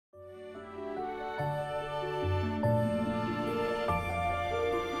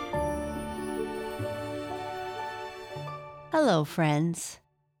Hello, friends,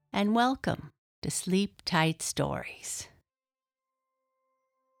 and welcome to Sleep Tight Stories.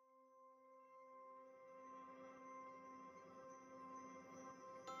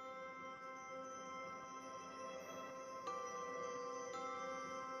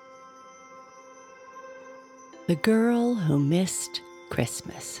 The Girl Who Missed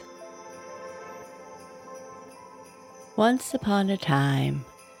Christmas. Once upon a time,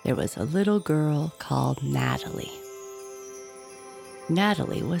 there was a little girl called Natalie.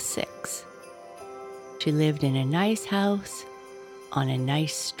 Natalie was 6. She lived in a nice house on a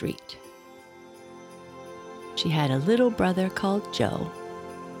nice street. She had a little brother called Joe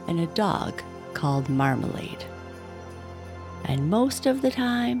and a dog called Marmalade. And most of the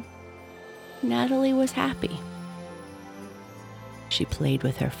time, Natalie was happy. She played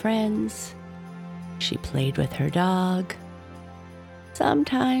with her friends. She played with her dog.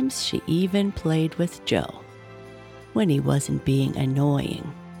 Sometimes she even played with Joe when he wasn't being annoying.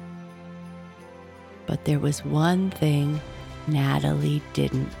 But there was one thing Natalie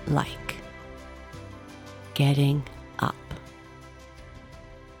didn't like: getting up.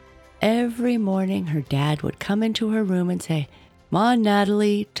 Every morning her dad would come into her room and say, "Come on,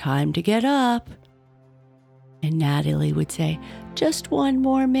 Natalie, time to get up." And Natalie would say, "Just one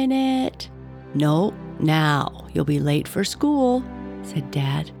more minute." "No, now, you'll be late for school," said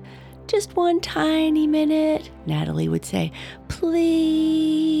Dad. "Just one tiny minute," Natalie would say.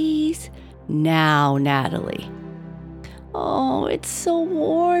 "Please." "Now, Natalie." "Oh, it's so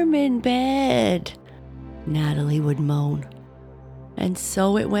warm in bed," Natalie would moan. And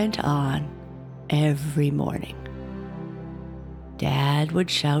so it went on every morning. Dad would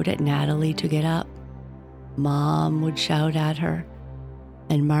shout at Natalie to get up. Mom would shout at her,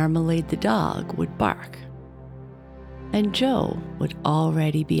 and Marmalade the dog would bark. And Joe would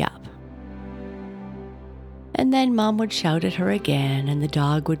already be up. And then Mom would shout at her again, and the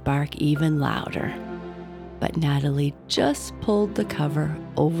dog would bark even louder. But Natalie just pulled the cover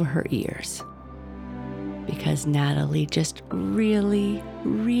over her ears, because Natalie just really,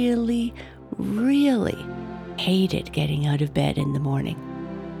 really, really hated getting out of bed in the morning.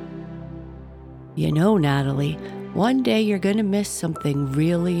 "You know, Natalie, one day you're going to miss something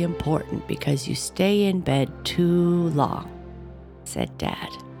really important because you stay in bed too long," said Dad.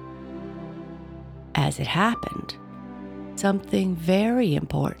 As it happened, something very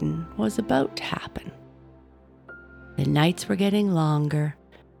important was about to happen. The nights were getting longer,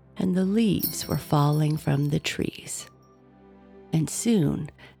 and the leaves were falling from the trees. And soon,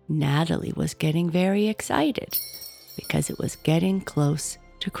 Natalie was getting very excited because it was getting close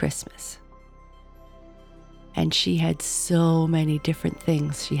to Christmas. And she had so many different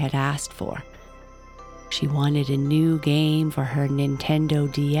things she had asked for. She wanted a new game for her Nintendo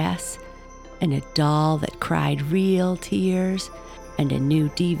DS, and a doll that cried real tears, and a new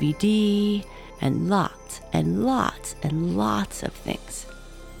DVD, and lots and lots and lots of things.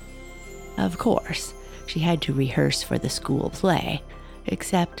 Of course, she had to rehearse for the school play,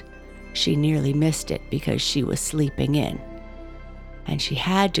 except she nearly missed it because she was sleeping in. And she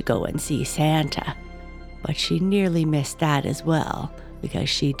had to go and see Santa, but she nearly missed that as well because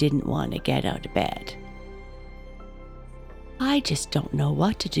she didn't want to get out of bed. "I just don't know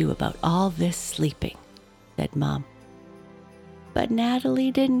what to do about all this sleeping," said Mom. But Natalie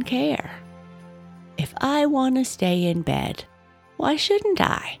didn't care. "If I want to stay in bed, why shouldn't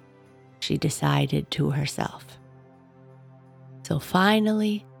I?" she decided to herself. So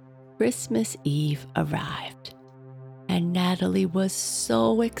finally, Christmas Eve arrived, and Natalie was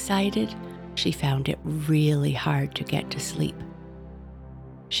so excited she found it really hard to get to sleep.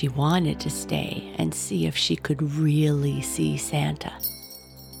 She wanted to stay and see if she could really see Santa.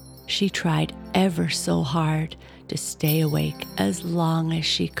 She tried ever so hard to stay awake as long as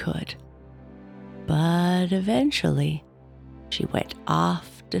she could. But eventually, she went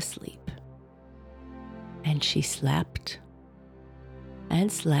off to sleep. And she slept and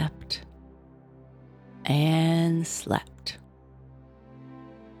slept and slept.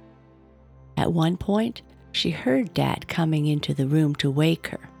 At one point, she heard Dad coming into the room to wake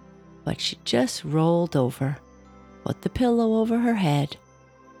her, but she just rolled over, put the pillow over her head,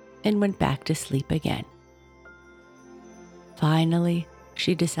 and went back to sleep again. Finally,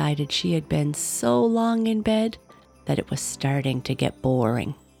 she decided she had been so long in bed that it was starting to get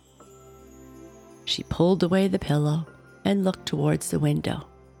boring. She pulled away the pillow and looked towards the window.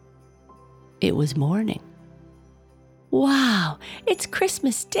 It was morning. "Wow, it's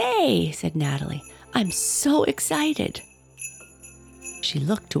Christmas Day," said Natalie. "I'm so excited." She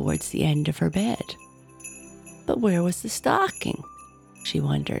looked towards the end of her bed. But where was the stocking? She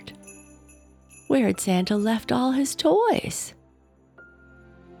wondered. Where had Santa left all his toys?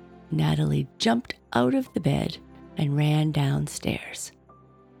 Natalie jumped out of the bed and ran downstairs.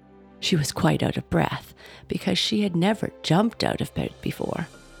 She was quite out of breath because she had never jumped out of bed before.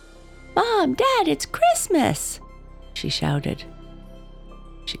 "Mom, Dad, it's Christmas!" she shouted.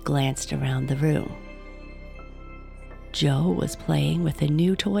 She glanced around the room. Joe was playing with a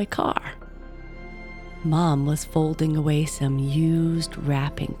new toy car. Mom was folding away some used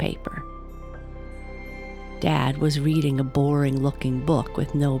wrapping paper. Dad was reading a boring-looking book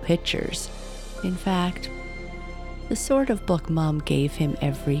with no pictures. In fact, the sort of book Mom gave him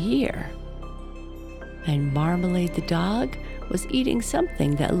every year. And Marmalade the dog was eating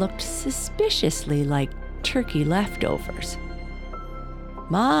something that looked suspiciously like turkey leftovers.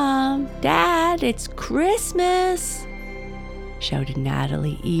 "Mom, Dad, it's Christmas!" shouted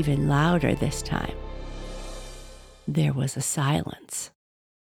Natalie even louder this time. There was a silence.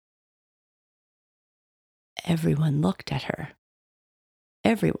 Everyone looked at her.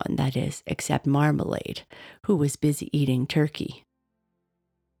 Everyone, that is, except Marmalade, who was busy eating turkey.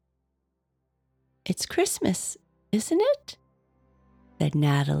 "It's Christmas, isn't it?" said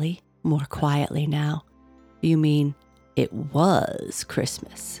Natalie, more quietly now. "You mean it was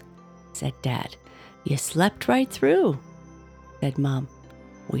Christmas," said Dad. "You slept right through," said Mom.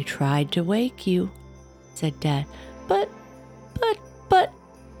 "We tried to wake you," said Dad. But,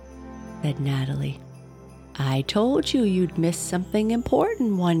 said Natalie. "I told you you'd miss something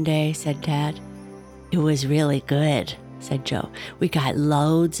important one day," said Dad. "It was really good," said Joe. "We got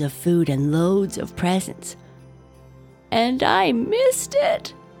loads of food and loads of presents." "And I missed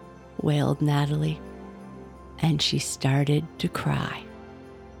it," wailed Natalie. And she started to cry.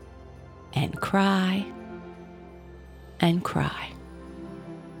 And cry. And cry.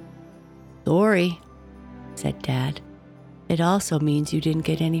 "Sorry," said Dad. "It also means you didn't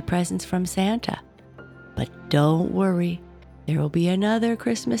get any presents from Santa. But don't worry, there will be another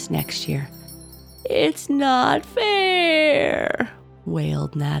Christmas next year." "It's not fair,"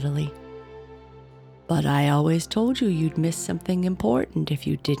 wailed Natalie. "But I always told you you'd miss something important if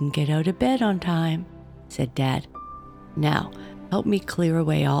you didn't get out of bed on time," said Dad. "Now, help me clear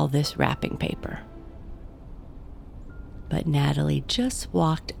away all this wrapping paper." But Natalie just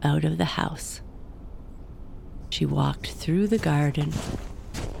walked out of the house. She walked through the garden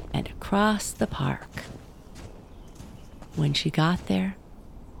and across the park. When she got there,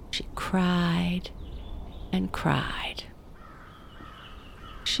 she cried and cried.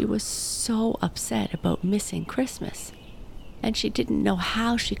 She was so upset about missing Christmas, and she didn't know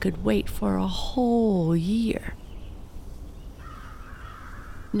how she could wait for a whole year.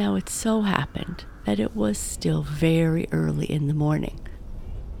 Now it so happened that it was still very early in the morning,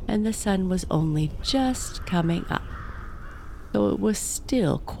 and the sun was only just coming up, so it was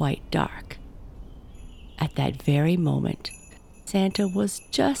still quite dark. At that very moment, Santa was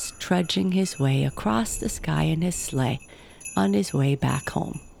just trudging his way across the sky in his sleigh on his way back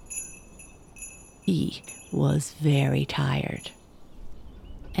home. He was very tired.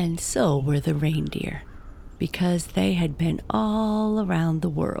 And so were the reindeer, because they had been all around the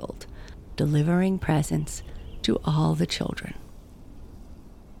world, delivering presents to all the children.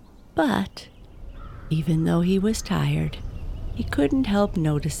 But even though he was tired, he couldn't help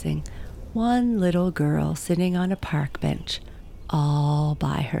noticing one little girl sitting on a park bench all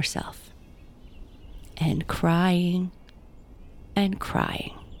by herself, and crying and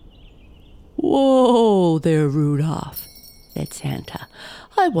crying. "Whoa there, Rudolph," said Santa.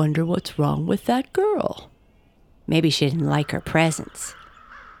 "I wonder what's wrong with that girl." "Maybe she didn't like her presents,"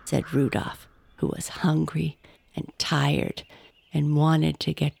 said Rudolph, who was hungry and tired and wanted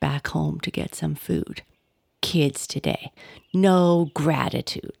to get back home to get some food. "Kids today, no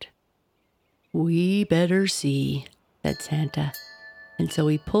gratitude." "We better see," said Santa, and so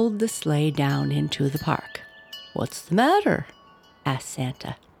he pulled the sleigh down into the park. "What's the matter?" asked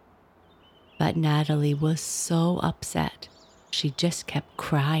Santa. But Natalie was so upset, she just kept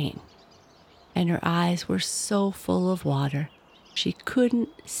crying, and her eyes were so full of water, she couldn't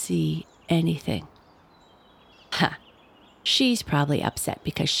see anything. "Ha! She's probably upset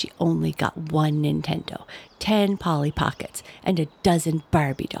because she only got one Nintendo, 10 Polly Pockets, and a dozen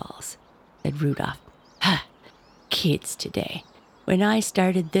Barbie dolls," said Rudolph. "Ha! Kids today. When I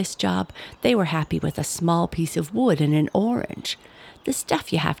started this job, they were happy with a small piece of wood and an orange. The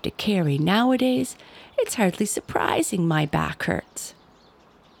stuff you have to carry nowadays, it's hardly surprising my back hurts."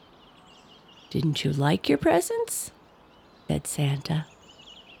 "Didn't you like your presents?" said Santa.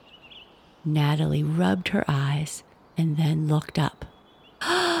 Natalie rubbed her eyes and then looked up.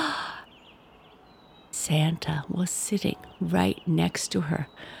 Santa was sitting right next to her,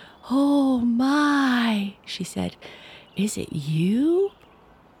 "Oh my," she said. "Is it you?"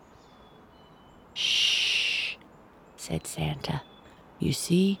 "Shh," said Santa. "You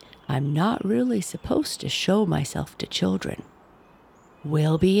see, I'm not really supposed to show myself to children."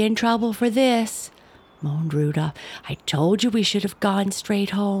 "We'll be in trouble for this," moaned Rudolph. "I told you we should have gone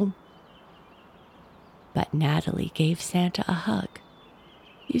straight home." But Natalie gave Santa a hug.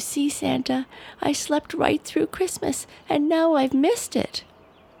 "You see, Santa, I slept right through Christmas, and now I've missed it."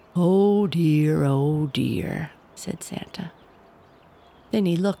 Oh dear, said Santa. Then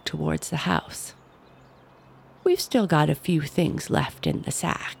he looked towards the house. "We've still got a few things left in the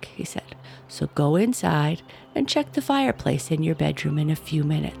sack," he said. "So go inside and check the fireplace in your bedroom in a few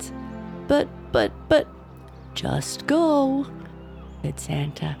minutes." But, just go," said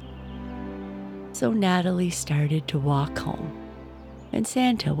Santa. So Natalie started to walk home, and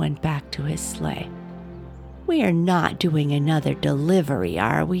Santa went back to his sleigh. "We are not doing another delivery,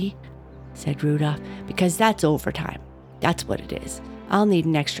 are we?" said Rudolph. "Because that's overtime. That's what it is. I'll need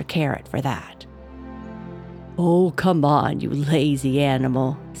an extra carrot for that." "Oh, come on, you lazy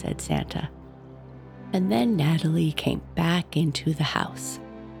animal," said Santa. And then Natalie came back into the house.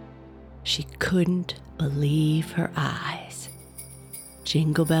 She couldn't believe her eyes.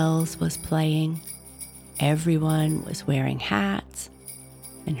 Jingle Bells was playing. Everyone was wearing hats.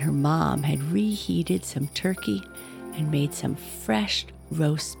 And her mom had reheated some turkey and made some fresh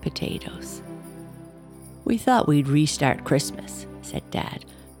roast potatoes. "We thought we'd restart Christmas," said Dad,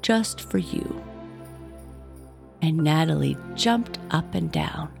 "just for you." And Natalie jumped up and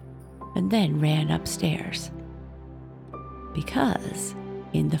down and then ran upstairs. Because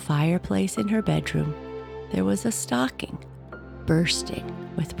in the fireplace in her bedroom, there was a stocking bursting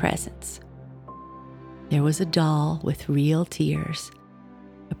with presents. There was a doll with real tears,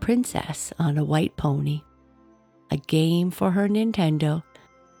 a princess on a white pony, a game for her Nintendo,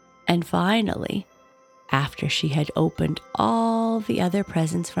 and finally, after she had opened all the other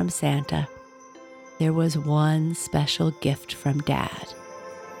presents from Santa, there was one special gift from Dad: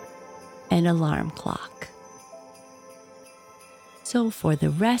 an alarm clock. So for the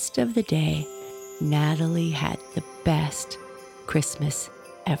rest of the day, Natalie had the best Christmas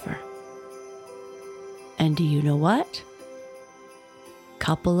ever. And do you know what? A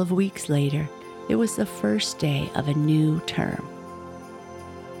couple of weeks later, it was the first day of a new term.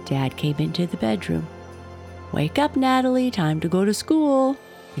 Dad came into the bedroom. "Wake up, Natalie, time to go to school,"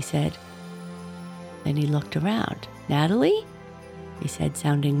 he said. Then he looked around. "Natalie?" he said,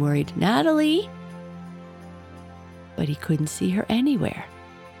 sounding worried. "Natalie?" But he couldn't see her anywhere.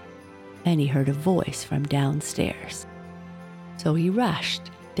 Then he heard a voice from downstairs. So he rushed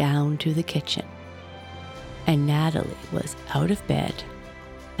down to the kitchen. And Natalie was out of bed,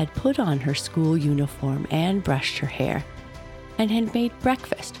 had put on her school uniform and brushed her hair, and had made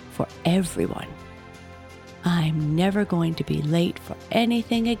breakfast for everyone. "I'm never going to be late for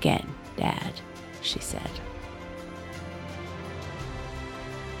anything again, Dad," she said.